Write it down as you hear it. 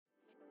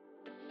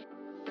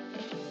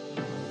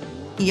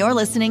You're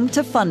listening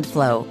to Fund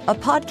Flow, a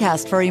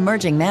podcast for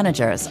emerging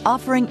managers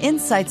offering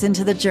insights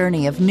into the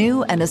journey of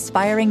new and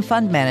aspiring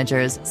fund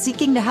managers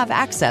seeking to have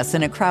access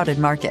in a crowded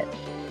market.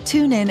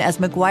 Tune in as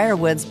McGuire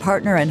Woods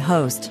partner and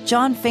host,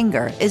 John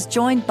Finger, is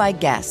joined by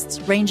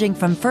guests ranging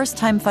from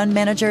first-time fund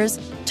managers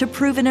to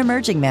proven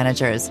emerging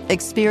managers,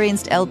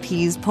 experienced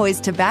LPs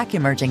poised to back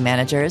emerging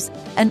managers,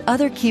 and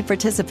other key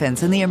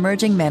participants in the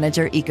emerging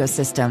manager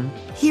ecosystem.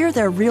 Hear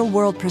their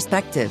real-world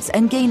perspectives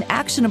and gain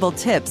actionable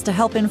tips to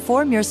help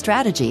inform your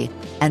strategy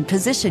and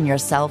position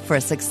yourself for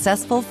a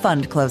successful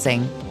fund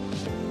closing.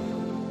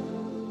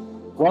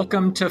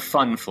 Welcome to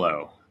Fund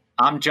Flow.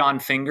 I'm John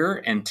Finger,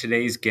 and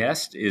today's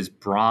guest is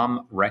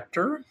Brom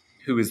Rector,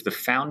 who is the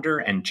founder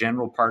and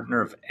general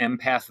partner of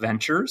Empath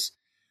Ventures,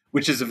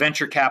 which is a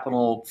venture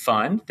capital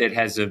fund that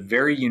has a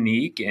very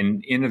unique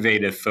and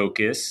innovative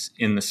focus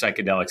in the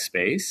psychedelic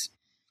space.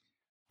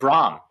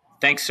 Brom,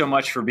 thanks so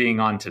much for being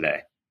on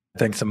today.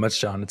 Thanks so much,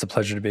 John. It's a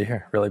pleasure to be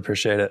here. Really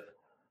appreciate it.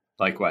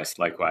 Likewise.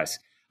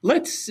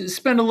 Let's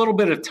spend a little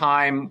bit of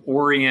time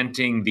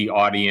orienting the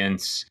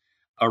audience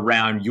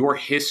around your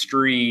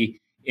history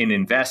in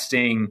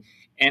investing,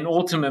 and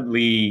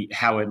ultimately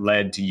how it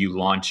led to you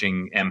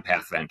launching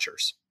Empath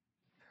Ventures.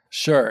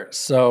 Sure.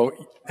 So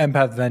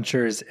Empath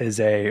Ventures is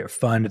a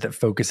fund that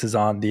focuses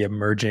on the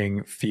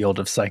emerging field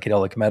of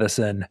psychedelic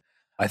medicine.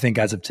 I think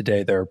as of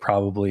today, there are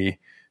probably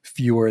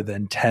fewer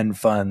than 10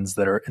 funds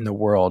that are in the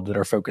world that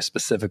are focused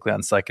specifically on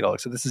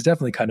psychedelics. So this is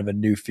definitely kind of a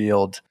new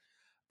field.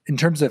 In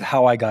terms of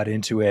how I got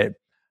into it,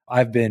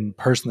 I've been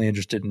personally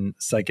interested in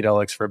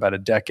psychedelics for about a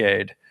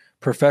decade.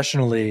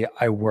 Professionally,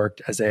 I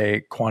worked as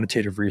a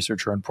quantitative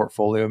researcher and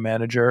portfolio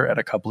manager at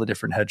a couple of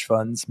different hedge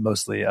funds,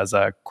 mostly as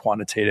a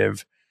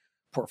quantitative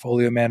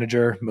portfolio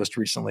manager. Most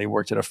recently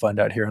worked at a fund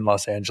out here in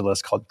Los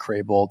Angeles called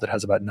Crable that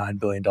has about $9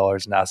 billion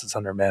in assets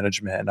under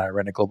management, and I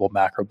ran a global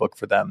macro book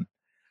for them.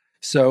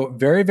 So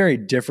very, very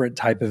different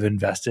type of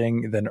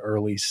investing than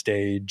early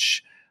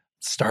stage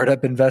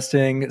startup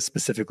investing,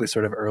 specifically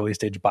sort of early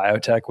stage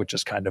biotech, which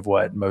is kind of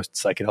what most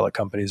psychedelic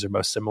companies are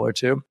most similar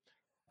to.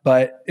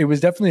 But it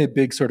was definitely a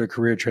big sort of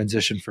career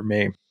transition for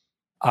me.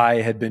 I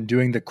had been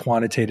doing the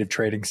quantitative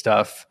trading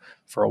stuff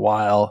for a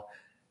while.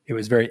 It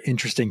was very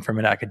interesting from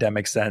an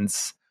academic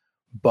sense,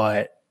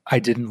 but I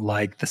didn't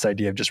like this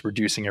idea of just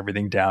reducing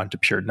everything down to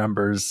pure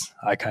numbers.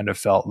 I kind of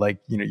felt like,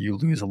 you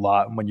lose a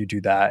lot when you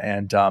do that.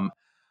 And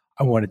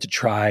I wanted to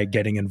try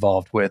getting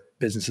involved with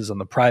businesses on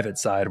the private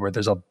side where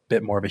there's a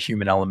bit more of a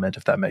human element,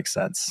 if that makes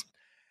sense.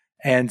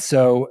 And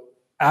so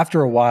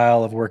after a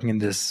while of working in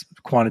this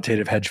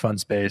quantitative hedge fund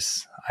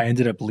space, I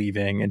ended up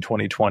leaving in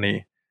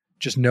 2020,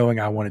 just knowing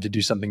I wanted to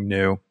do something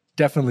new.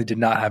 Definitely did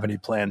not have any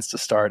plans to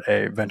start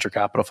a venture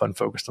capital fund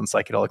focused on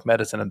psychedelic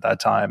medicine at that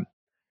time.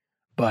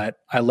 But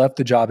I left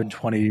the job in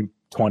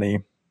 2020.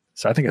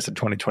 So I think I said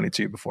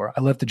 2022 before.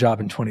 I left the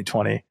job in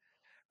 2020,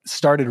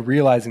 started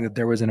realizing that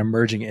there was an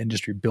emerging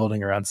industry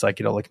building around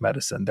psychedelic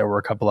medicine. There were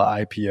a couple of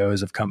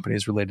IPOs of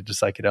companies related to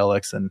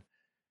psychedelics, and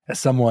as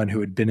someone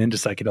who had been into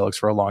psychedelics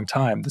for a long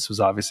time, this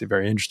was obviously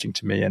very interesting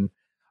to me. And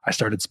I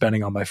started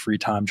spending all my free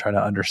time trying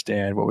to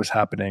understand what was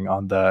happening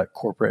on the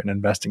corporate and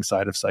investing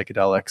side of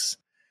psychedelics.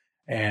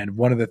 And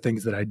one of the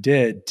things that I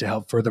did to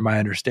help further my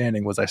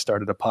understanding was I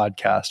started a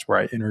podcast where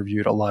I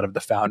interviewed a lot of the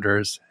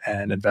founders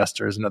and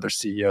investors and other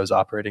CEOs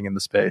operating in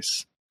the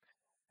space.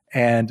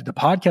 And the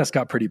podcast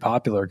got pretty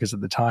popular because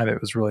at the time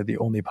it was really the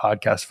only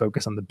podcast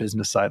focused on the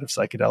business side of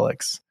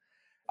psychedelics.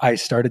 I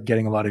started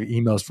getting a lot of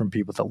emails from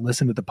people that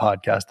listened to the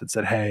podcast that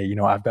said, hey,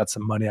 I've got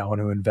some money I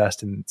want to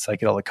invest in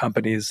psychedelic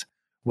companies.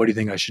 What do you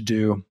think I should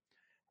do?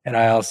 And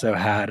I also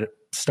had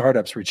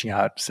startups reaching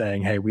out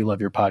saying, hey, we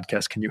love your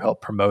podcast. Can you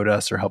help promote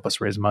us or help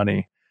us raise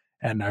money?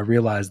 And I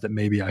realized that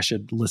maybe I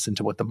should listen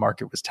to what the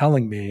market was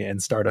telling me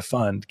and start a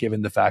fund,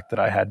 given the fact that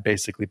I had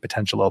basically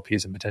potential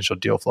LPs and potential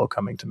deal flow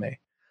coming to me.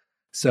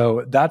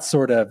 So that's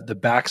sort of the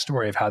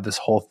backstory of how this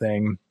whole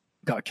thing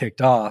got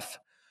kicked off.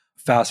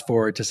 Fast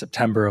forward to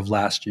September of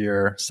last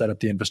year, set up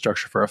the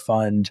infrastructure for a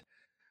fund,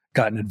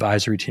 got an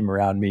advisory team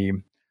around me,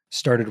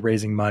 started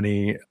raising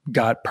money,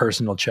 got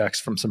personal checks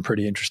from some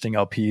pretty interesting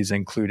LPs,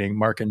 including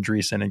Mark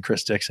Andreessen and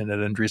Chris Dixon at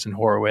Andreessen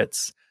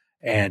Horowitz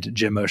and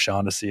Jim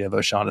O'Shaughnessy of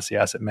O'Shaughnessy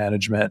Asset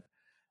Management,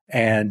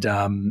 and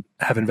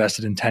have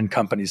invested in 10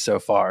 companies so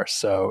far.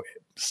 So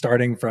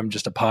starting from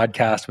just a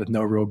podcast with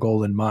no real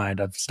goal in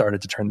mind, I've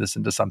started to turn this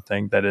into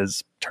something that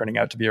is turning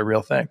out to be a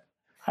real thing.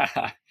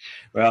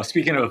 Well,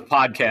 speaking of a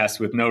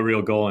podcast with no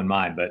real goal in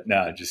mind, but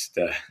no, just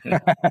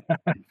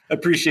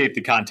appreciate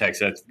the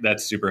context.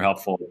 That's super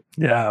helpful.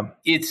 Yeah.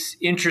 It's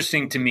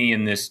interesting to me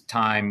in this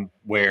time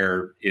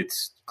where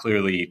it's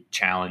clearly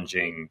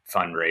challenging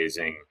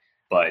fundraising,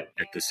 but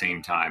at the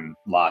same time,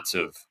 lots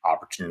of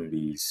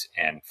opportunities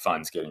and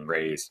funds getting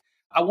raised.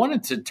 I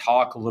wanted to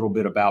talk a little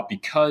bit about,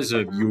 because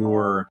of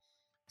your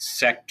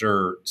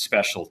sector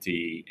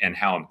specialty and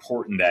how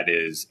important that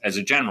is as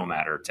a general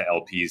matter to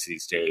LPs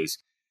these days,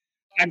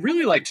 I'd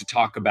really like to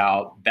talk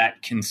about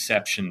that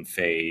conception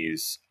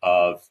phase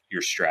of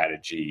your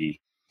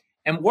strategy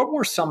and what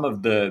were some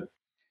of the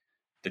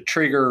the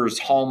triggers,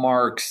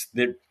 hallmarks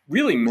that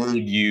really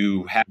made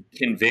you have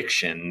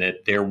conviction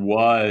that there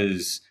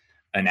was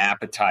an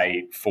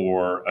appetite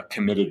for a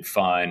committed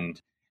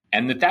fund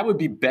and that would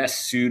be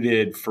best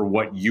suited for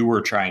what you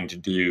were trying to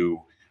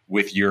do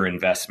with your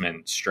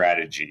investment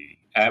strategy?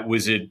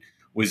 Was it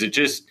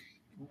just,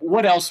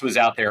 what else was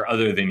out there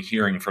other than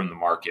hearing from the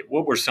market?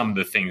 What were some of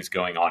the things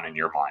going on in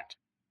your mind?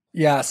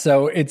 Yeah,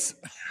 so it's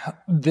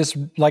this,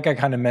 like I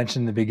kind of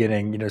mentioned in the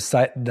beginning,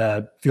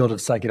 the field of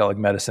psychedelic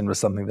medicine was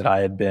something that I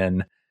had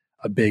been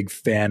a big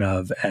fan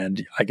of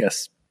and I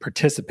guess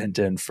participant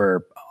in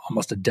for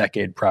almost a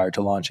decade prior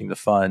to launching the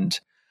fund,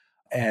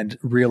 and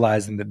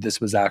realizing that this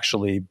was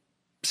actually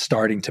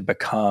starting to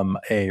become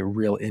a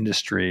real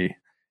industry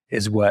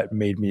is what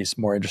made me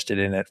more interested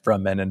in it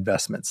from an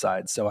investment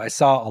side. So I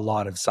saw a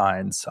lot of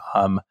signs.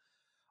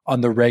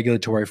 On the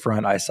regulatory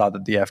front, I saw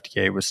that the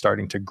FDA was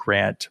starting to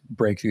grant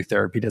breakthrough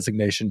therapy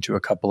designation to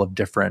a couple of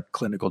different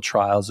clinical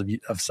trials of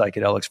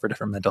psychedelics for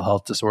different mental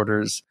health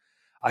disorders.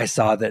 I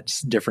saw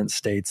that different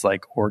states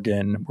like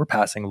Oregon were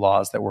passing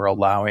laws that were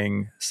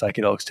allowing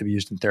psychedelics to be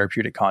used in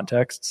therapeutic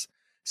contexts.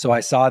 So I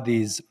saw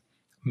these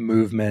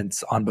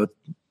movements on both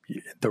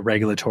the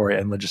regulatory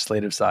and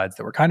legislative sides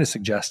that were kind of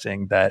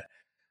suggesting that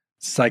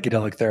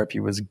psychedelic therapy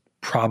was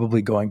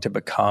probably going to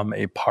become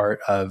a part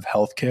of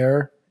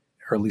healthcare,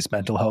 or at least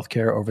mental health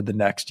care, over the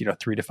next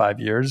 3 to 5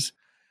 years.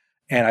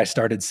 And I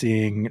started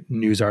seeing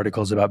news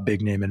articles about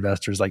big name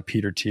investors like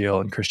Peter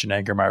Thiel and Christian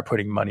Angermeyer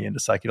putting money into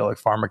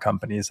psychedelic pharma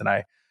companies. And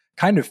I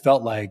kind of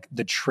felt like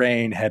the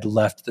train had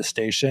left the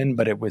station,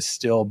 but it was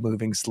still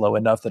moving slow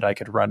enough that I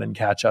could run and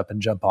catch up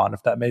and jump on,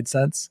 if that made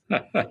sense.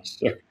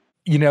 Sure.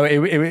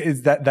 It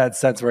is that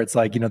sense where it's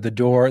like, the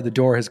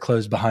door has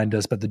closed behind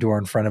us, but the door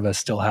in front of us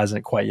still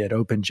hasn't quite yet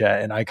opened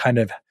yet. And I kind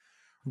of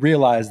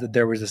realized that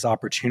there was this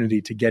opportunity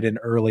to get in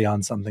early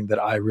on something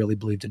that I really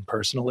believed in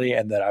personally,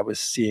 and that I was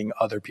seeing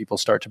other people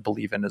start to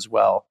believe in as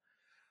well.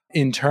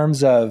 In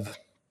terms of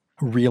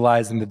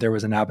realizing that there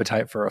was an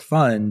appetite for a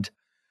fund,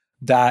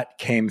 that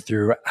came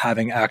through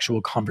having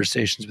actual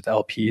conversations with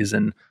LPs.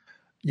 And,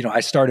 I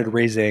started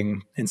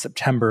raising in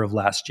September of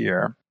last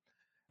year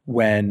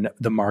when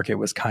the market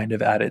was kind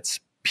of at its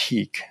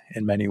peak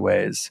in many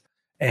ways.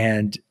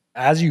 And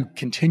as you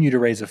continue to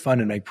raise a fund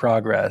and make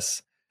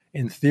progress,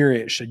 in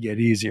theory, it should get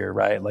easier,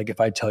 right? Like if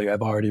I tell you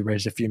I've already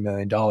raised a few $1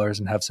 million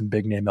and have some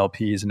big name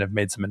LPs and have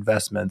made some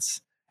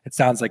investments, it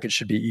sounds like it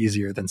should be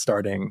easier than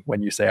starting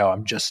when you say, oh,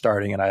 I'm just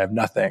starting and I have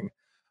nothing.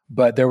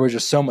 But there was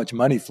just so much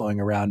money flowing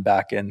around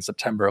back in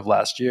September of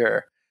last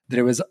year that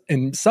it was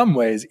in some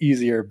ways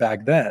easier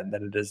back then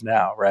than it is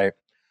now, right?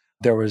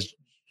 There was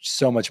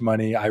so much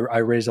money. I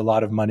raised a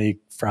lot of money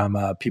from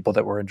people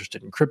that were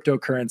interested in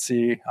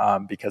cryptocurrency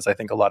because I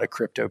think a lot of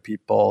crypto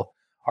people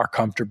are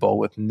comfortable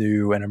with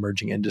new and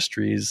emerging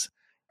industries.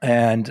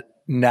 And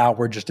now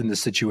we're just in the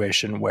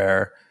situation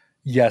where,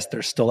 yes,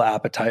 there's still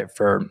appetite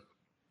for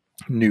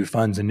new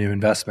funds and new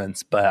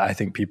investments, but I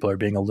think people are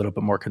being a little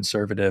bit more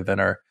conservative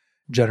and are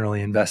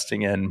generally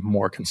investing in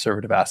more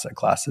conservative asset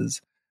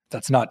classes.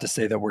 That's not to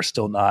say that we're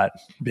still not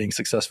being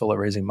successful at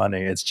raising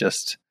money. It's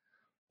just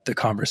the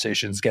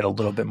conversations get a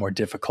little bit more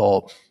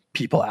difficult.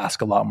 People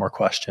ask a lot more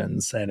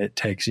questions, and it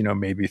takes,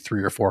 maybe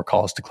 3 or 4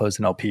 calls to close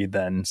an LP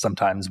than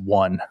sometimes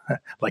one,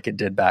 like it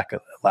did back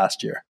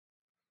last year.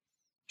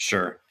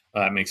 Sure.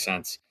 That makes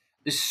sense.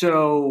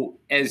 So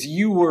as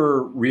you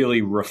were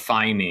really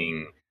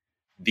refining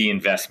the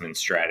investment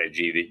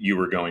strategy that you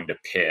were going to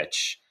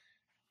pitch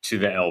to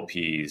the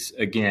LPs,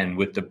 again,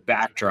 with the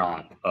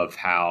backdrop of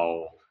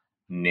how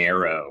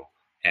narrow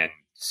and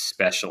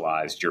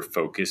specialized your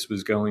focus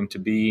was going to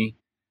be,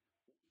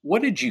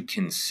 what did you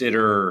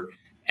consider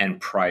and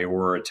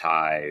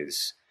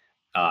prioritize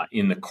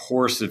in the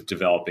course of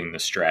developing the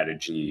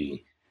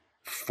strategy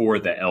for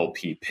the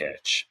LP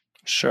pitch?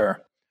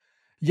 Sure.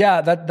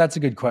 Yeah, that's a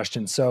good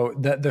question. So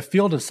the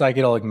field of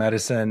psychedelic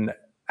medicine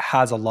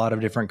has a lot of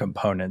different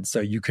components. So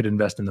you could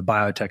invest in the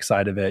biotech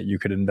side of it. You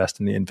could invest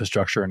in the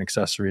infrastructure and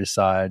accessories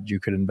side. You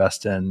could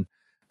invest in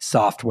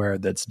software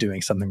that's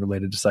doing something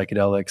related to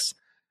psychedelics.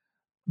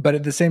 But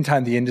at the same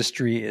time, the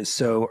industry is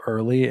so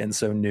early and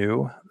so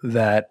new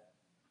that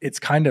it's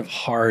kind of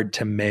hard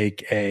to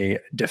make a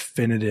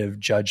definitive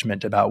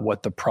judgment about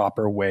what the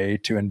proper way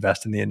to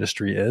invest in the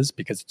industry is,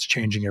 because it's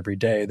changing every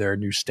day. There are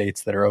new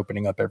states that are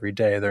opening up every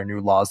day. There are new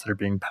laws that are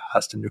being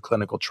passed and new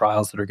clinical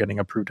trials that are getting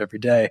approved every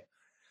day.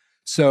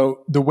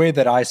 So the way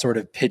that I sort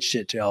of pitched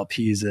it to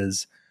LPs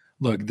is,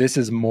 look, this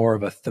is more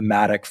of a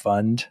thematic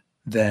fund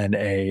than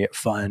a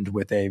fund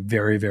with a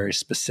very, very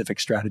specific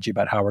strategy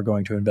about how we're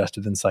going to invest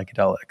within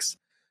psychedelics.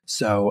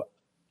 So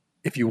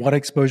if you want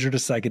exposure to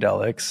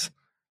psychedelics,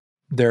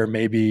 there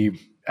may be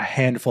a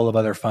handful of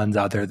other funds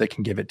out there that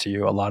can give it to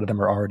you. A lot of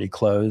them are already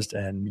closed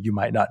and you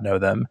might not know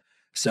them.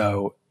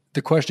 So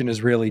the question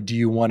is really, do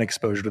you want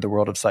exposure to the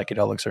world of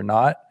psychedelics or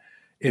not?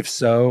 If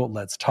so,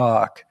 let's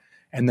talk.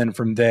 And then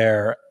from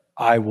there,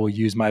 I will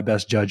use my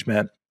best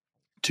judgment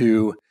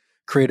to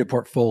create a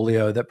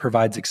portfolio that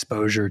provides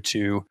exposure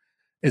to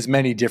as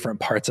many different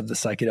parts of the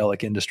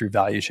psychedelic industry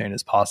value chain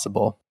as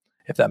possible.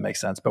 if that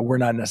makes sense. But we're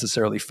not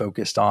necessarily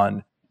focused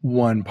on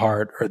one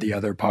part or the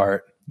other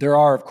part. There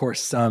are, of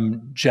course,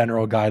 some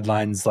general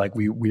guidelines, like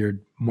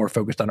we're more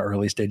focused on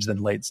early stage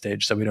than late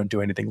stage. So we don't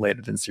do anything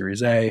later than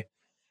Series A.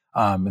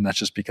 And that's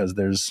just because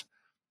there's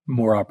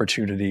more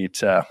opportunity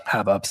to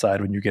have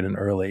upside when you get in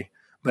early.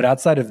 But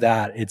outside of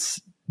that,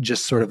 it's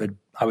just sort of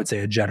I would say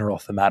a general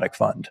thematic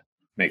fund.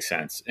 Makes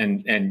sense.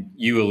 And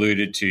you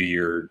alluded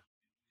to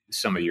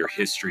some of your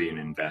history in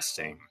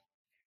investing.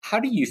 How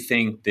do you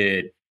think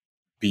that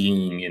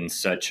being in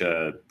such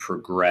a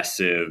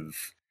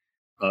progressive,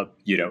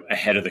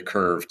 ahead of the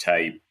curve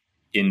type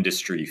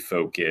industry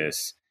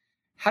focus,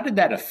 how did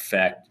that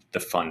affect the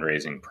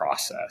fundraising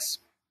process?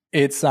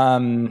 It's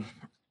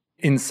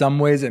in some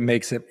ways it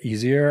makes it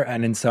easier,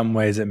 and in some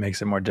ways it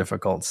makes it more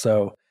difficult.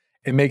 So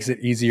it makes it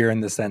easier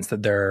in the sense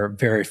that there are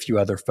very few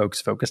other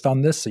folks focused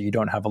on this, so you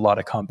don't have a lot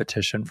of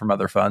competition from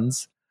other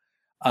funds.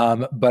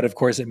 But of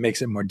course, it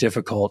makes it more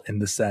difficult in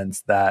the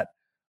sense that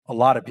a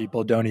lot of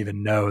people don't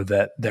even know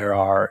that there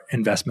are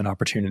investment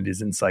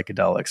opportunities in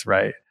psychedelics,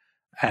 right?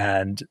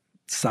 And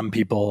some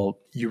people,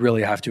 you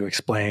really have to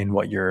explain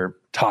what you're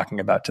talking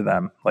about to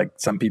them. Like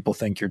some people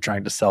think you're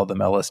trying to sell them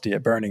LSD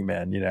at Burning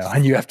Man,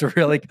 and you have to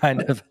really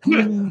kind of,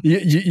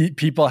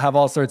 people have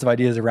all sorts of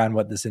ideas around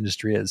what this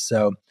industry is.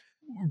 So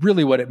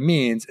really what it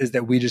means is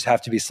that we just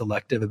have to be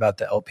selective about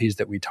the LPs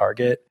that we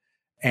target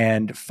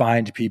and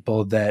find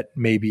people that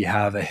maybe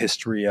have a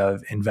history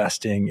of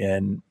investing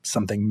in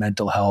something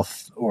mental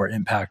health or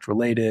impact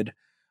related.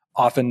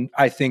 Often,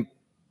 I think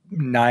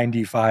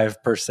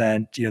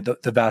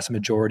 95%, the vast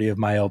majority of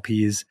my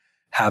LPs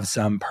have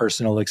some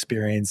personal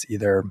experience,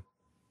 either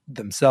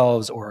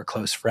themselves or a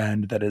close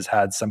friend that has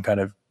had some kind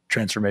of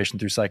transformation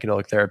through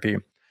psychedelic therapy.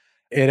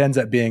 It ends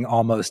up being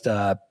almost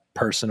a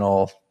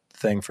personal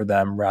thing for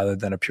them rather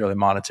than a purely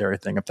monetary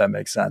thing, if that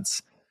makes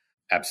sense.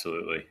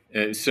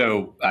 Absolutely.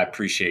 So I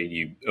appreciate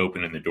you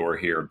opening the door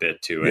here a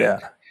bit to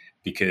it,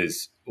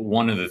 because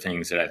one of the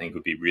things that I think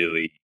would be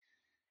really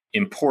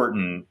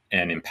important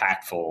and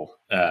impactful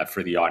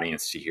for the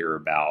audience to hear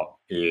about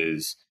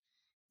is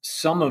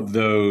some of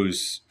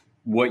those,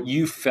 what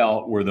you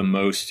felt were the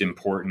most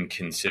important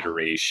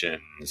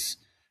considerations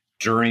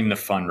during the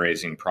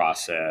fundraising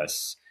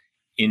process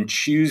in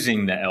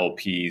choosing the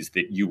LPs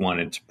that you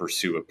wanted to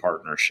pursue a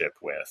partnership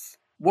with.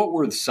 What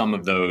were some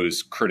of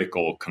those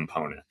critical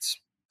components?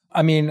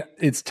 I mean,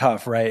 it's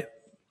tough, right?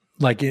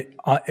 Like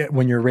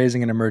when you're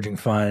raising an emerging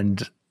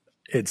fund,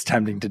 it's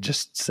tempting to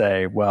just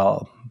say,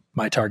 well,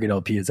 my target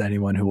LP is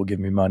anyone who will give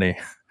me money.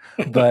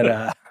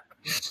 But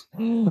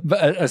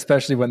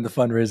especially when the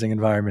fundraising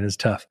environment is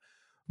tough.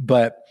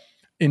 But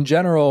in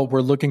general,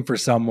 we're looking for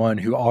someone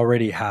who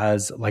already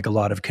has like a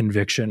lot of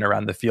conviction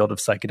around the field of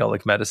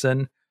psychedelic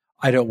medicine.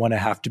 I don't want to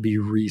have to be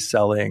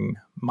reselling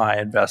my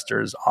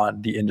investors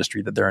on the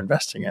industry that they're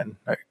investing in,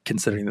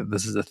 considering that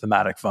this is a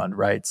thematic fund,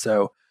 right?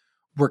 So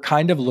we're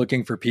kind of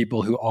looking for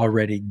people who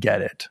already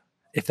get it,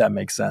 if that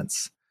makes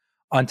sense.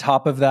 On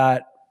top of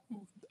that,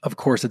 of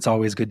course, it's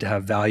always good to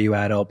have value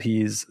add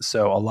LPs.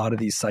 So a lot of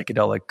these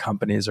psychedelic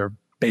companies are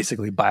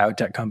basically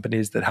biotech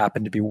companies that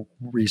happen to be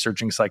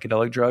researching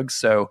psychedelic drugs.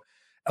 So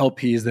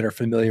LPs that are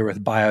familiar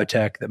with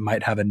biotech, that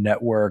might have a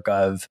network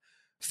of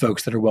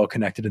folks that are well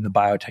connected in the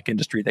biotech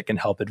industry that can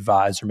help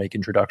advise or make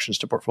introductions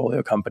to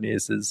portfolio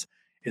companies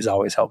is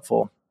always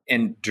helpful.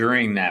 And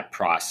during that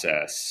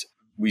process,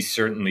 we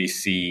certainly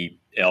see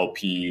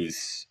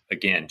LPs,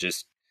 again,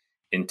 just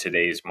in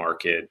today's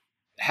market,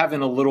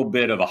 having a little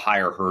bit of a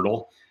higher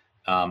hurdle,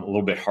 a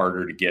little bit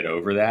harder to get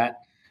over that.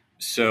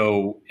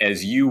 So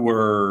as you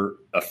were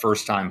a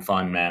first-time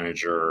fund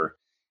manager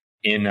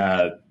in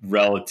a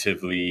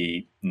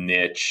relatively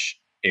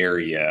niche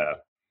area,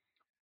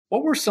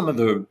 what were some of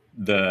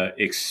the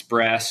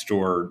expressed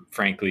or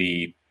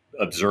frankly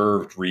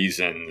observed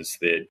reasons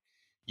that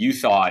you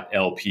thought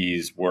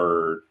LPs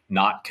were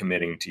not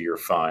committing to your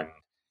fund?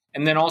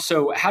 And then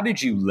also, how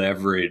did you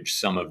leverage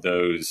some of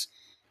those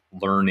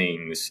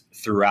learnings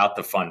throughout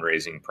the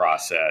fundraising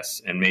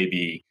process and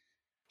maybe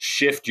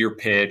shift your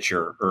pitch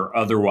or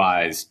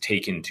otherwise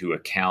take into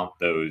account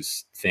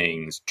those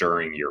things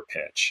during your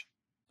pitch?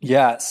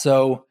 Yeah.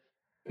 So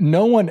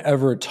no one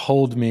ever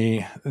told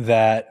me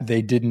that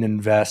they didn't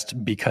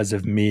invest because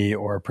of me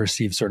or a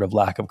perceived sort of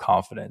lack of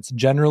confidence.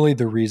 Generally,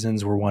 the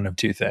reasons were one of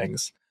two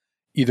things.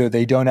 Either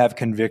they don't have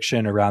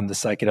conviction around the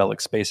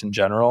psychedelic space in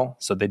general,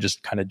 so they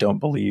just kind of don't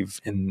believe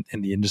in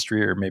the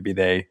industry, or maybe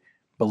they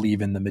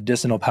believe in the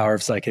medicinal power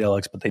of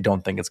psychedelics, but they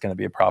don't think it's going to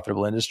be a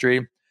profitable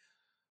industry.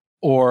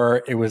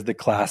 Or it was the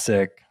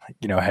classic,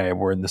 hey,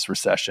 we're in this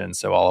recession,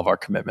 so all of our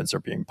commitments are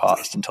being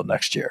paused until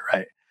next year,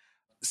 right?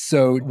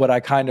 So what I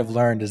kind of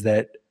learned is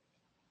that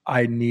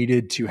I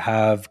needed to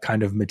have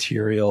kind of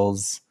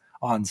materials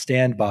on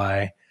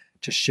standby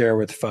to share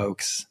with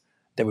folks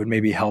that would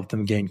maybe help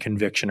them gain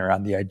conviction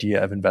around the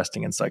idea of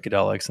investing in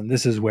psychedelics. And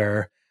this is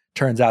where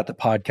turns out the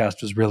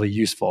podcast was really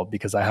useful,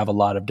 because I have a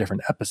lot of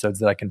different episodes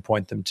that I can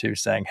point them to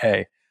saying,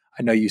 hey,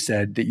 I know you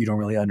said that you don't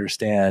really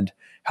understand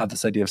how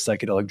this idea of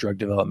psychedelic drug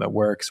development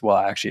works. Well,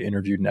 I actually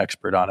interviewed an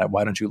expert on it.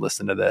 Why don't you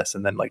listen to this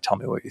and then tell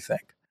me what you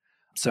think?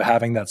 So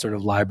having that sort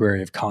of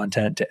library of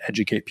content to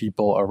educate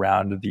people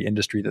around the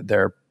industry that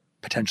they're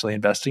potentially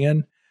investing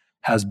in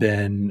has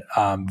been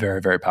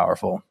very, very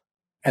powerful.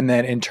 And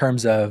then in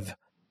terms of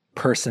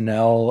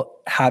personnel,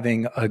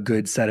 having a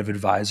good set of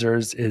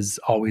advisors is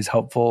always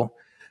helpful.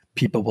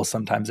 People will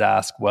sometimes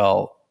ask,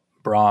 well,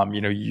 Brom,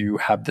 you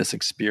have this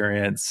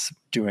experience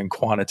doing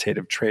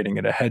quantitative trading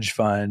at a hedge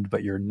fund,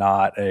 but you're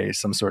not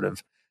some sort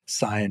of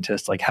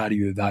scientist. Like, how do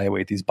you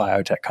evaluate these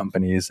biotech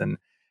companies? And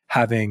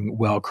having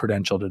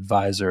well-credentialed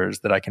advisors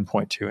that I can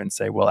point to and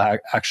say, well,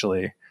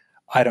 actually,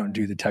 I don't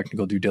do the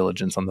technical due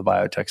diligence on the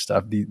biotech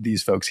stuff.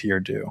 These folks here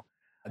do.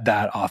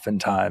 That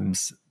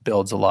oftentimes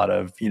builds a lot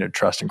of,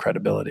 trust and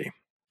credibility.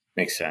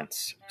 Makes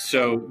sense.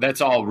 So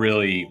that's all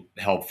really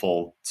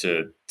helpful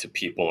to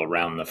people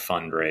around the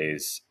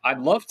fundraise. I'd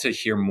love to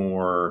hear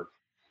more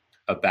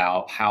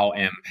about how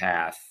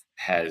Empath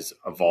has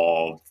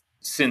evolved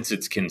since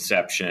its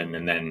conception,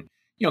 and then,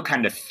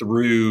 kind of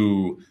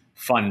through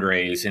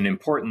fundraise, and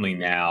importantly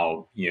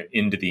now,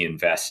 into the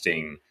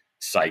investing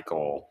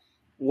cycle.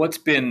 What's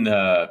been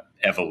the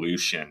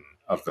evolution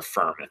of the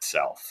firm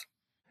itself?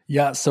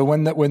 Yeah. So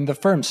when the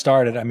firm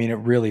started, it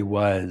really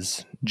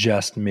was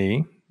just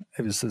me.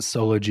 It was a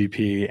solo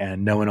GP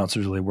and no one else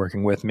was really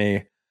working with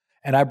me.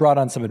 And I brought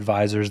on some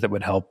advisors that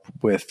would help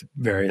with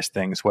various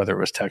things, whether it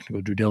was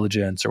technical due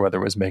diligence or whether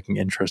it was making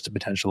intros to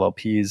potential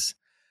LPs.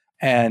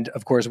 And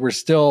of course, we're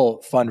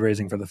still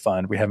fundraising for the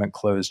fund. We haven't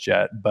closed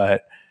yet,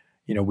 but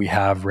we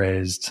have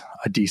raised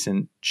a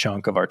decent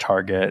chunk of our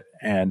target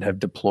and have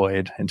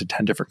deployed into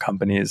 10 different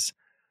companies.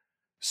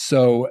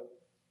 So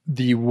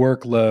the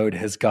workload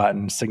has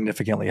gotten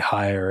significantly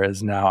higher,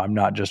 as now I'm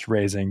not just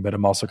raising, but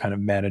I'm also kind of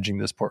managing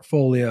this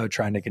portfolio,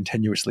 trying to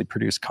continuously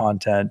produce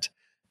content,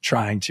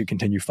 trying to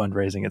continue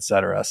fundraising, et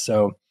cetera.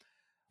 So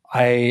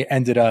I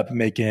ended up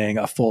making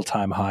a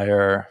full-time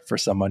hire for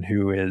someone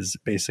who is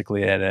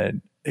basically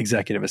an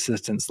executive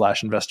assistant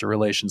 / investor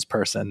relations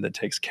person that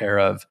takes care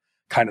of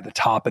kind of the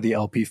top of the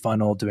LP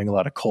funnel, doing a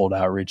lot of cold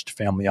outreach to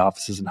family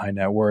offices and high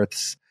net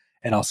worths,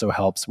 and also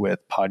helps with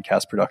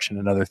podcast production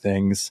and other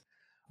things.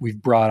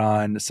 We've brought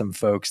on some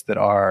folks that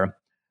are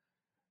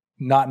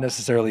not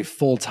necessarily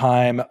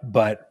full-time,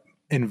 but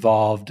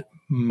involved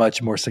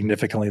much more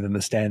significantly than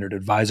the standard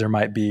advisor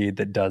might be,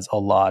 that does a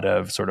lot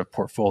of sort of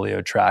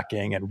portfolio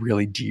tracking and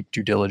really deep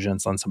due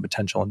diligence on some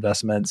potential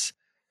investments.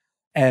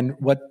 And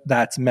what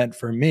that's meant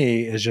for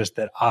me is just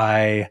that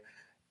I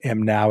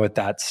am now at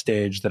that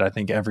stage that I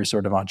think every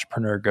sort of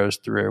entrepreneur goes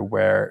through,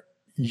 where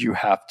you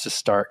have to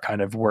start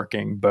kind of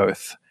working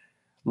both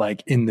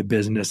like in the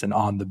business and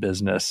on the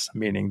business,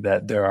 meaning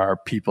that there are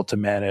people to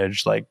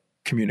manage, like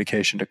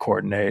communication to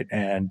coordinate.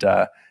 And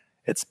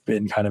it's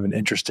been kind of an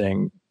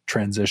interesting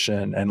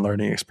transition and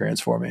learning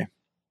experience for me.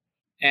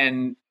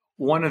 And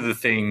one of the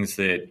things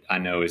that I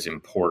know is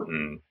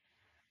important,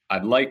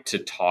 I'd like to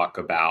talk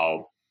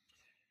about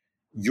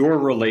your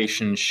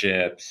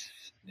relationships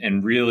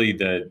and really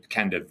the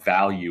kind of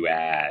value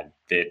add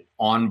that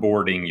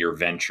onboarding your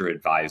venture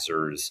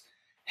advisors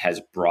has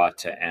brought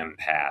to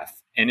Empath.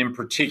 And in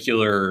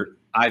particular,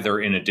 either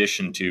in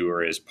addition to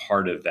or as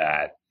part of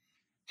that,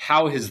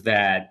 how has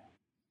that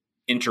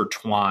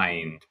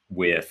intertwined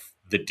with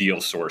the deal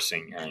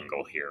sourcing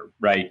angle here,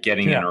 right?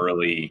 Getting in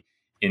early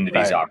into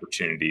these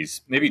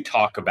opportunities. Maybe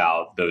talk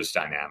about those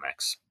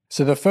dynamics.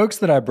 So the folks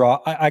that I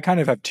brought, I kind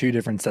of have two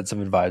different sets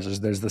of advisors.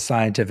 There's the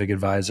scientific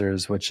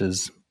advisors, which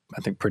is,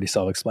 I think, pretty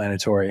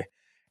self-explanatory.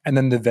 And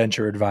then the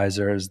venture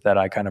advisors that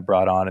I kind of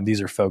brought on. And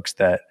these are folks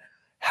that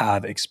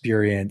have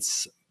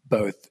experience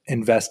both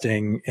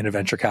investing in a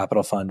venture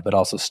capital fund, but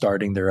also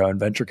starting their own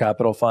venture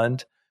capital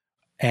fund.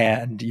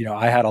 And,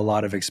 I had a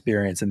lot of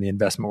experience in the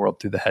investment world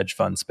through the hedge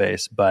fund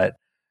space, but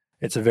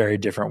it's a very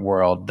different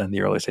world than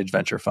the early stage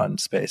venture fund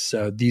space.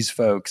 So these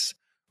folks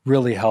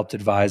really helped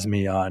advise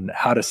me on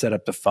how to set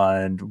up the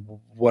fund,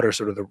 what's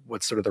sort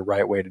of the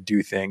right way to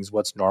do things,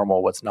 what's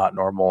normal, what's not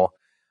normal,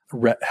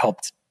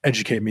 helped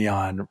educate me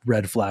on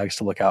red flags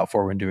to look out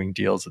for when doing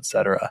deals, et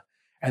cetera.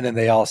 And then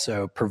they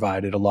also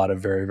provided a lot of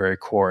very, very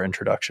core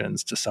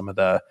introductions to some of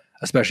the,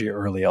 especially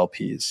early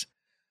LPs.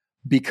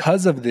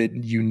 Because of the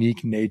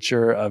unique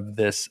nature of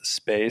this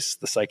space,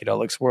 the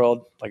psychedelics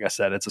world, like I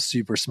said, it's a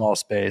super small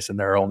space and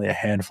there are only a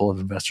handful of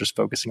investors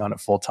focusing on it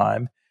full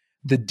time.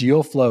 The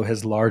deal flow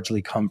has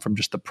largely come from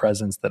just the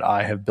presence that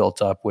I have built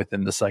up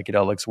within the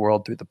psychedelics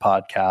world through the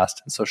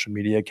podcast and social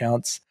media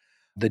accounts.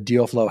 The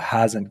deal flow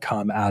hasn't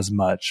come as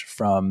much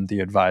from the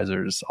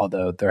advisors,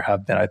 although there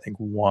have been, I think,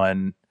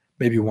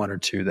 maybe one or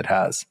two that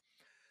has.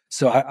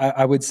 So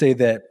I would say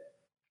that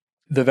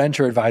the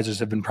venture advisors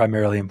have been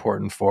primarily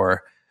important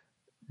for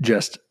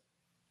just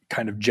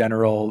kind of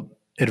general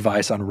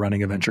advice on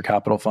running a venture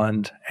capital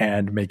fund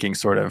and making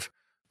sort of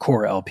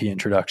core LP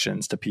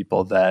introductions to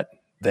people that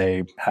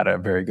they had a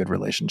very good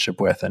relationship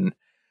with. And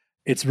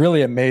it's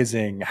really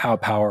amazing how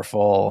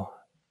powerful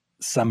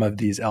some of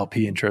these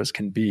LP intros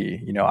can be.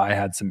 I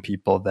had some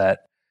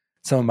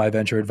of my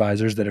venture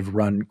advisors that have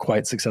run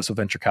quite successful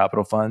venture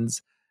capital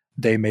funds,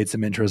 they made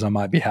some intros on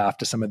my behalf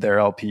to some of their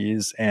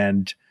LPs.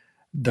 And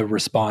the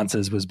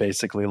responses was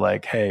basically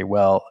like, hey,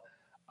 well,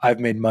 I've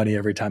made money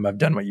every time I've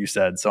done what you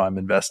said, so I'm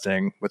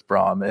investing with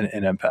Brom and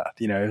Empath.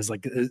 It was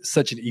like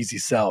such an easy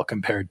sell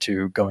compared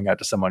to going out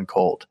to someone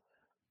cold.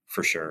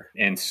 For sure.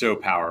 And so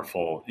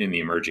powerful in the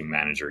emerging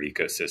manager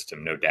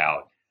ecosystem, no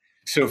doubt.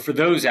 So for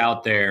those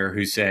out there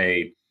who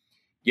say,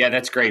 yeah,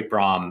 that's great,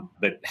 Brom,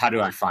 but how do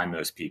I find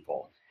those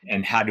people?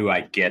 And how do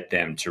I get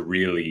them to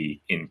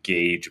really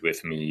engage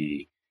with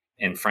me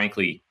and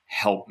frankly,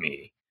 help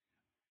me?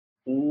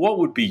 What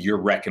would be your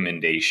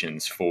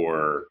recommendations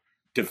for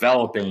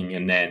developing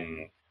and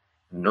then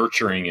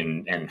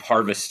nurturing and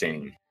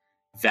harvesting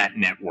that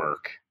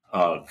network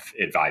of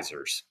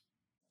advisors?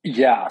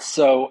 Yeah.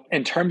 So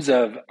in terms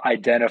of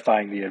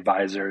identifying the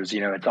advisors,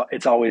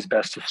 it's always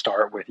best to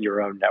start with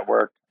your own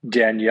network.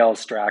 Danielle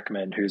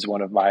Strackman, who's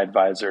one of my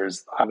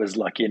advisors, I was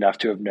lucky enough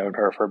to have known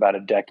her for about a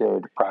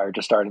decade prior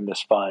to starting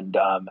this fund.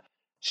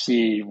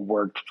 She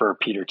worked for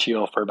Peter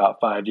Thiel for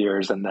about 5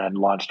 years and then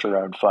launched her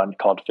own fund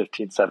called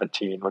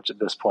 1517, which at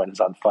this point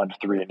is on Fund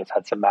 3 and has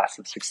had some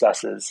massive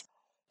successes.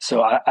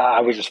 So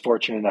I was just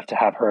fortunate enough to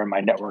have her in my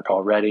network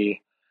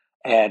already.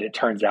 And it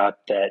turns out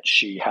that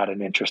she had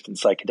an interest in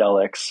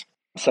psychedelics.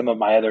 Some of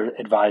my other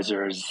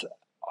advisors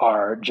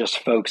are just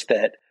folks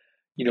that,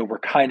 were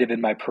kind of in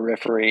my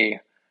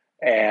periphery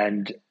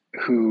and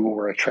who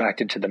were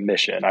attracted to the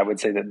mission. I would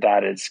say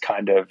that is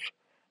kind of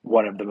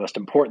one of the most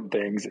important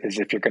things is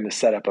if you're going to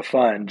set up a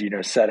fund,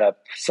 set up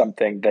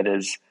something that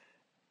is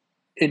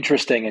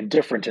interesting and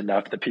different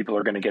enough that people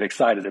are going to get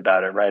excited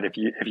about it, right? If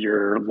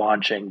you're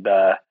launching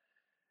the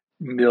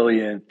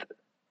millionth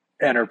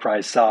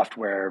enterprise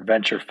software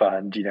venture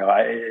fund,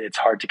 it's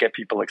hard to get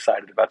people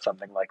excited about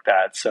something like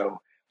that.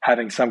 So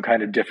having some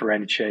kind of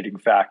differentiating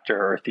factor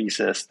or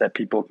thesis that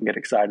people can get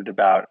excited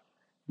about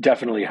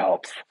definitely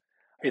helps.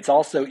 It's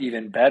also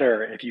even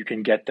better if you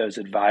can get those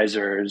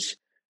advisors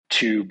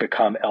to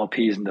become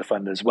LPs in the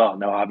fund as well.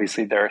 Now,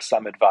 obviously, there are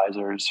some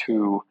advisors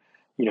who,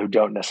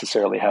 don't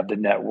necessarily have the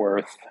net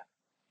worth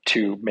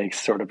to make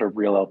sort of a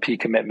real LP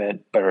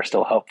commitment, but are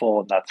still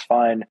helpful, and that's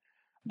fine.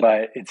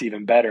 But it's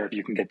even better if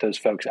you can get those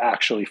folks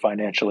actually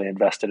financially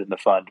invested in the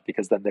fund,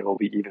 because then they will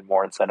be even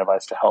more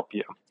incentivized to help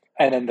you.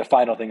 And then the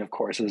final thing, of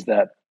course, is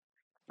that,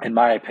 in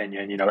my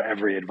opinion,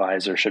 every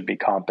advisor should be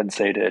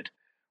compensated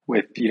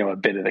with, a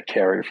bit of the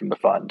carry from the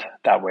fund.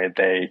 That way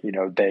they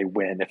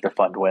win if the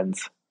fund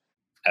wins.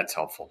 That's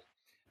helpful.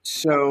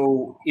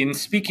 So in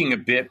speaking a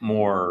bit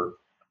more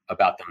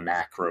about the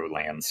macro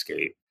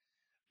landscape,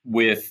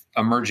 with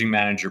emerging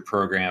manager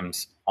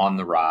programs on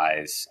the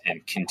rise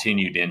and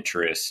continued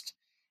interest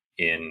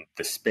in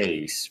the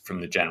space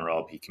from the general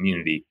LP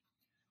community,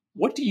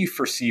 what do you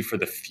foresee for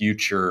the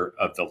future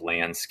of the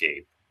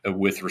landscape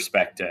with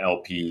respect to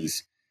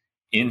LPs'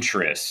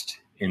 interest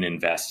in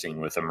investing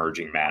with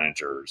emerging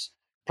managers,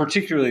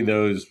 particularly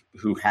those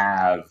who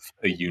have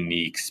a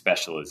unique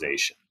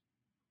specialization?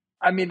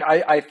 I mean,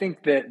 I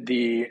think that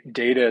the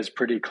data is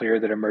pretty clear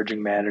that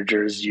emerging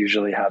managers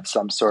usually have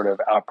some sort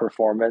of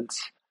outperformance.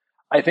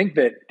 I think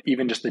that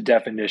even just the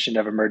definition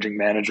of emerging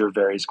manager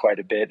varies quite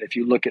a bit. If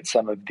you look at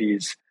some of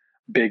these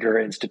bigger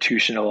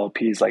institutional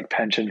LPs like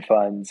pension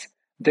funds,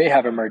 they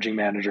have emerging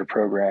manager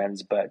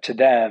programs, but to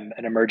them,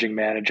 an emerging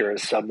manager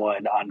is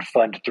someone on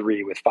Fund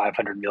 3 with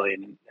 500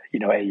 million,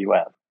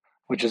 AUM,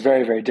 which is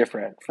very, very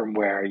different from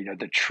where,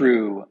 the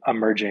true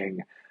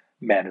emerging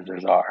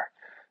managers are.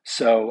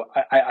 So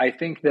I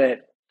think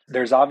that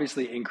there's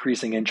obviously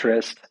increasing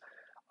interest.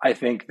 I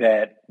think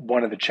that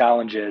one of the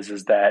challenges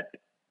is that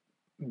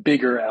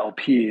bigger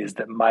LPs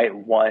that might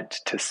want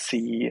to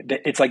see,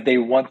 it's like they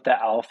want the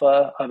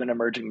alpha of an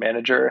emerging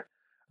manager,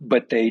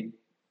 but they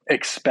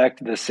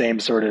expect the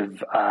same sort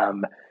of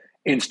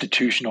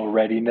institutional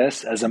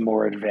readiness as a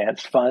more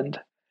advanced fund.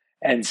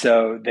 And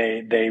so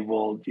they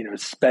will,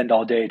 spend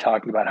all day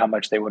talking about how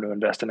much they want to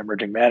invest in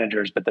emerging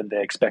managers, but then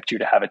they expect you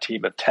to have a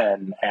team of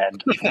 10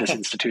 and this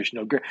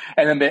institutional grade,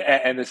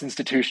 and this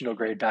institutional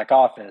grade back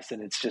office,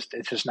 and it's just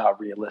not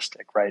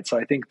realistic, right? So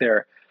I think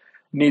there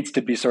needs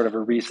to be sort of a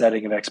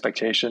resetting of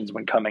expectations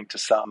when coming to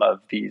some of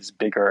these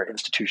bigger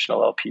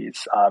institutional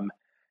LPs.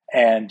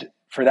 And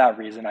for that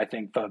reason, I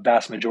think the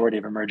vast majority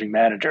of emerging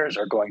managers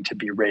are going to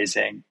be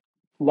raising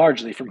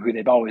largely from who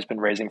they've always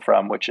been raising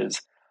from, which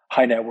is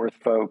high net worth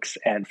folks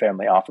and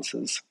family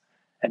offices,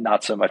 and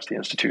not so much the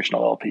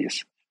institutional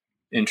LPs.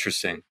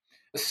 Interesting.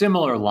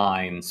 Similar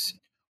lines,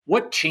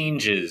 what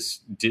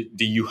changes do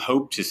you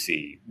hope to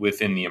see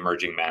within the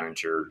emerging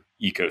manager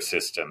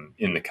ecosystem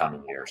in the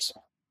coming years?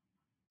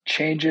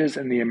 Changes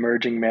in the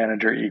emerging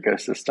manager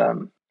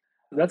ecosystem.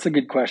 That's a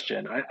good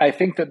question. I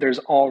think that there's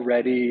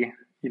already,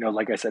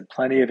 like I said,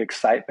 plenty of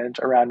excitement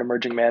around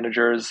emerging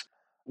managers.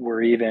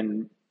 We're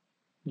even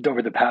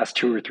over the past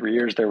 2 or 3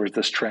 years, there was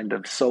this trend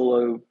of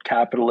solo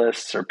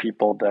capitalists or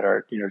people that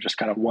are, just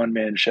kind of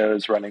one-man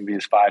shows running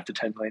these $5 to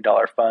 $10 million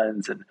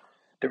funds. And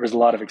there was a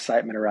lot of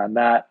excitement around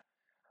that.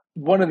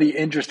 One of the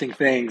interesting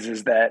things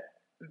is that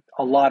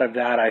a lot of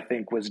that, I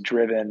think, was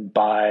driven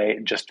by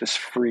just this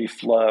free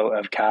flow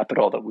of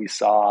capital that we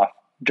saw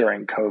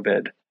during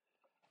COVID.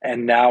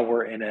 And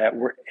now and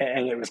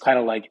it was kind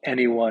of like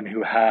anyone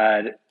who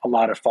had a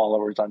lot of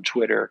followers on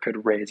Twitter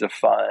could raise a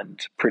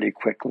fund pretty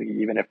quickly,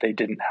 even if they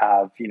didn't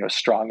have,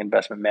 strong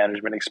investment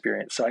management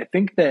experience. So I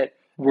think that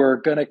we're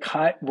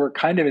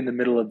kind of in the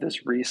middle of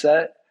this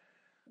reset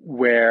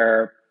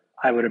where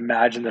I would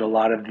imagine that a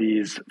lot of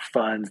these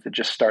funds that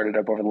just started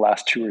up over the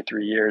last 2 or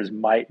 3 years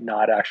might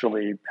not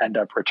actually end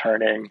up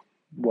returning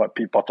what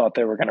people thought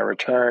they were going to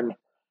return.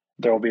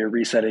 There will be a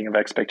resetting of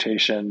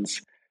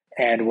expectations.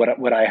 And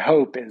what I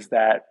hope is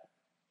that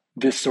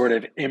this sort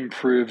of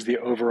improves the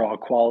overall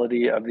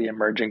quality of the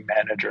emerging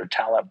manager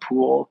talent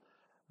pool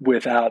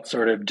without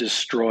sort of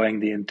destroying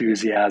the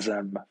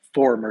enthusiasm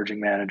for emerging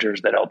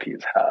managers that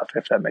LPs have,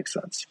 if that makes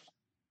sense.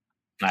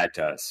 That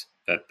does.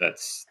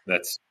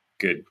 That's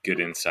good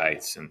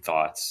insights and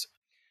thoughts.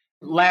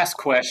 Last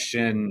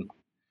question,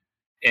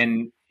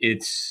 and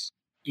it's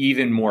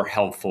even more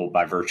helpful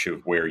by virtue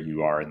of where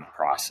you are in the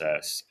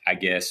process. I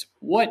guess,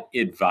 what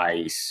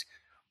advice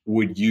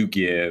would you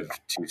give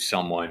to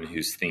someone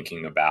who's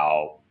thinking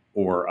about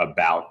or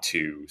about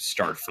to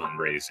start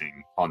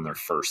fundraising on their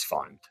first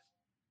fund?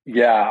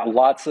 Yeah,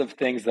 lots of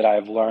things that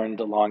I've learned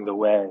along the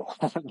way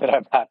that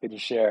I'm happy to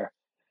share.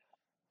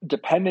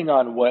 Depending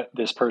on what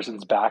this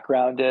person's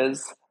background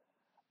is,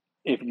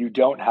 if you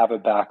don't have a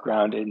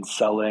background in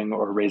selling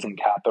or raising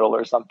capital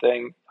or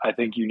something, I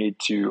think you need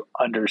to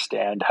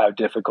understand how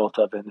difficult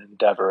of an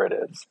endeavor it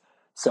is.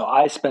 So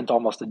I spent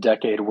almost a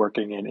decade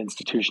working in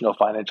institutional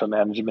financial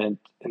management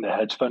in the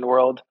hedge fund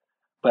world,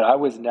 but I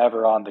was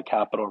never on the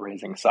capital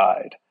raising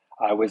side.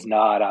 I was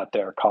not out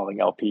there calling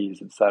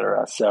LPs, et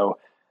cetera. So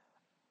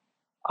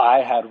I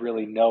had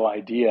really no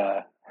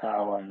idea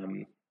how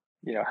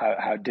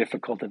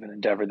difficult of an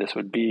endeavor this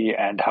would be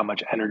and how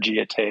much energy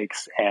it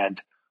takes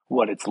and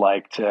what it's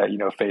like to,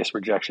 face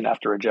rejection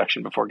after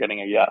rejection before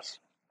getting a yes.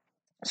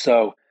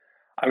 So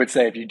I would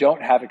say if you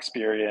don't have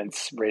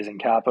experience raising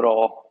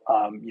capital,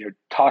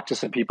 talk to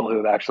some people who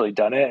have actually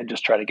done it and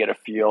just try to get a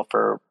feel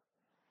for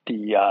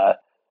the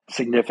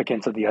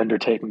significance of the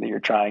undertaking that you're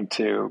trying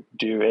to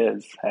do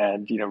is,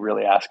 and,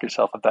 really ask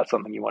yourself if that's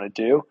something you want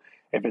to do.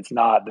 If it's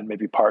not, then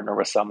maybe partner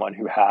with someone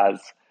who has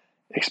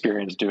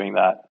experience doing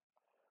that.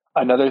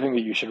 Another thing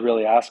that you should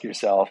really ask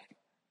yourself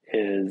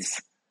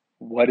is,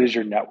 what is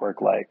your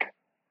network like?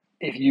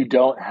 If you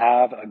don't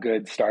have a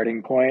good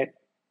starting point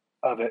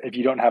if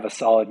you don't have a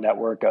solid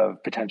network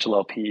of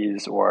potential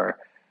LPs or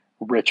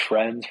rich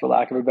friends, for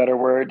lack of a better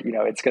word,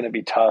 it's going to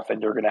be tough,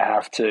 and you're going to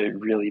have to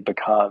really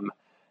become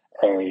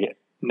a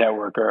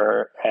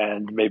networker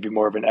and maybe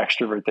more of an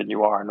extrovert than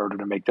you are in order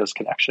to make those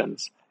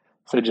connections.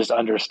 So just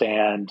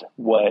understand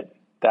what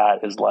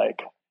that is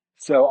like.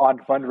 So on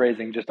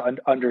fundraising, just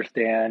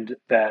understand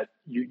that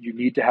you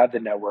need to have the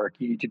network.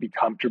 You need to be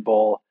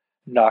comfortable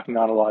knocking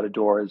on a lot of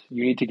doors.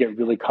 You need to get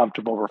really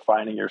comfortable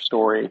refining your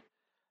story,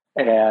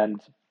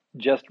 and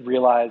just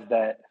realize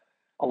that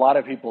a lot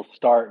of people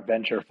start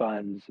venture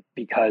funds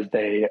because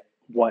they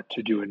want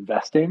to do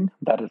investing.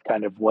 That is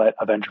kind of what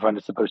a venture fund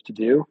is supposed to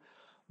do.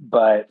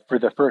 But for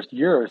the first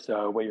year or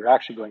so, what you're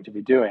actually going to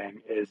be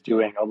doing is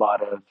doing a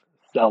lot of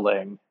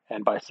selling.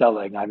 And by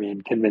selling, I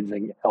mean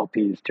convincing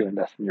LPs to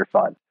invest in your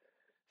fund.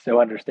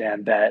 So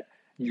understand that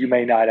you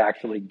may not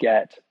actually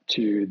get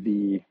to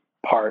the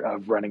part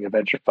of running a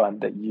venture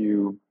fund that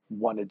you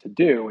wanted to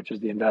do, which is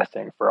the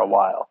investing, for a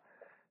while.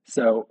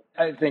 So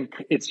I think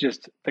it's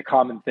just the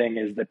common thing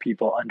is that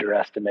people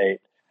underestimate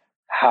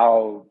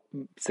how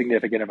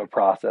significant of a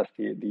process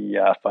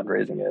the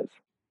fundraising is.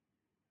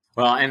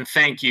 Well, and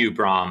thank you,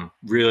 Brom.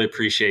 Really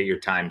appreciate your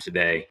time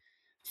today.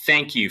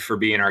 Thank you for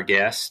being our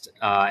guest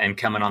and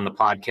coming on the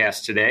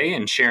podcast today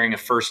and sharing a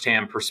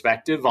firsthand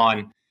perspective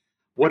on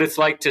what it's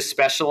like to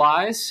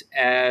specialize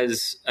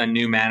as a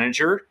new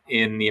manager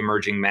in the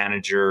emerging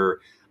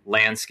manager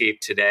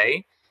landscape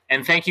today.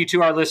 And thank you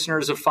to our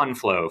listeners of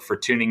FundFlow for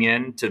tuning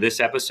in to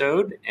this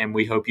episode, and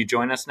we hope you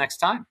join us next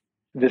time.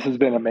 This has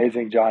been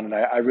amazing, John, and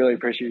I really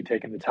appreciate you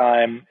taking the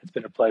time. It's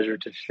been a pleasure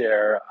to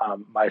share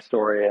my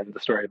story and the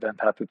story of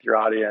Empath with your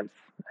audience,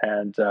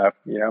 and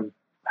I'm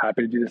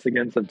happy to do this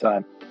again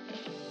sometime.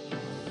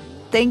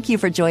 Thank you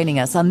for joining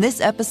us on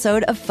this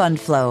episode of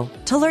FundFlow.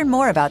 To learn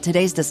more about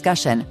today's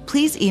discussion,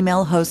 please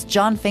email host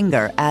John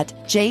Finger at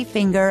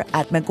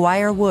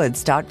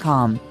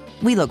jfinger@mcguirewoods.com.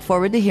 We look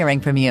forward to hearing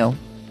from you.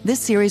 This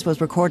series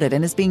was recorded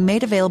and is being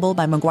made available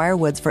by McGuire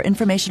Woods for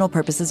informational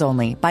purposes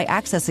only. By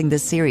accessing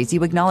this series,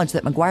 you acknowledge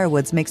that McGuire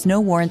Woods makes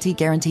no warranty,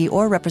 guarantee,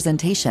 or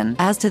representation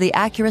as to the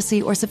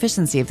accuracy or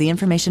sufficiency of the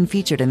information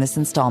featured in this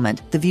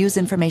installment. The views,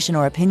 information,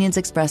 or opinions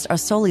expressed are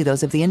solely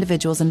those of the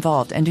individuals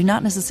involved and do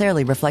not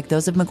necessarily reflect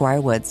those of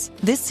McGuire Woods.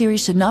 This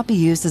series should not be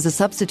used as a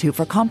substitute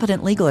for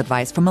competent legal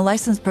advice from a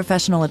licensed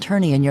professional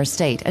attorney in your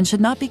state and should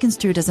not be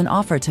construed as an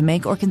offer to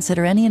make or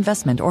consider any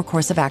investment or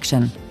course of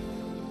action.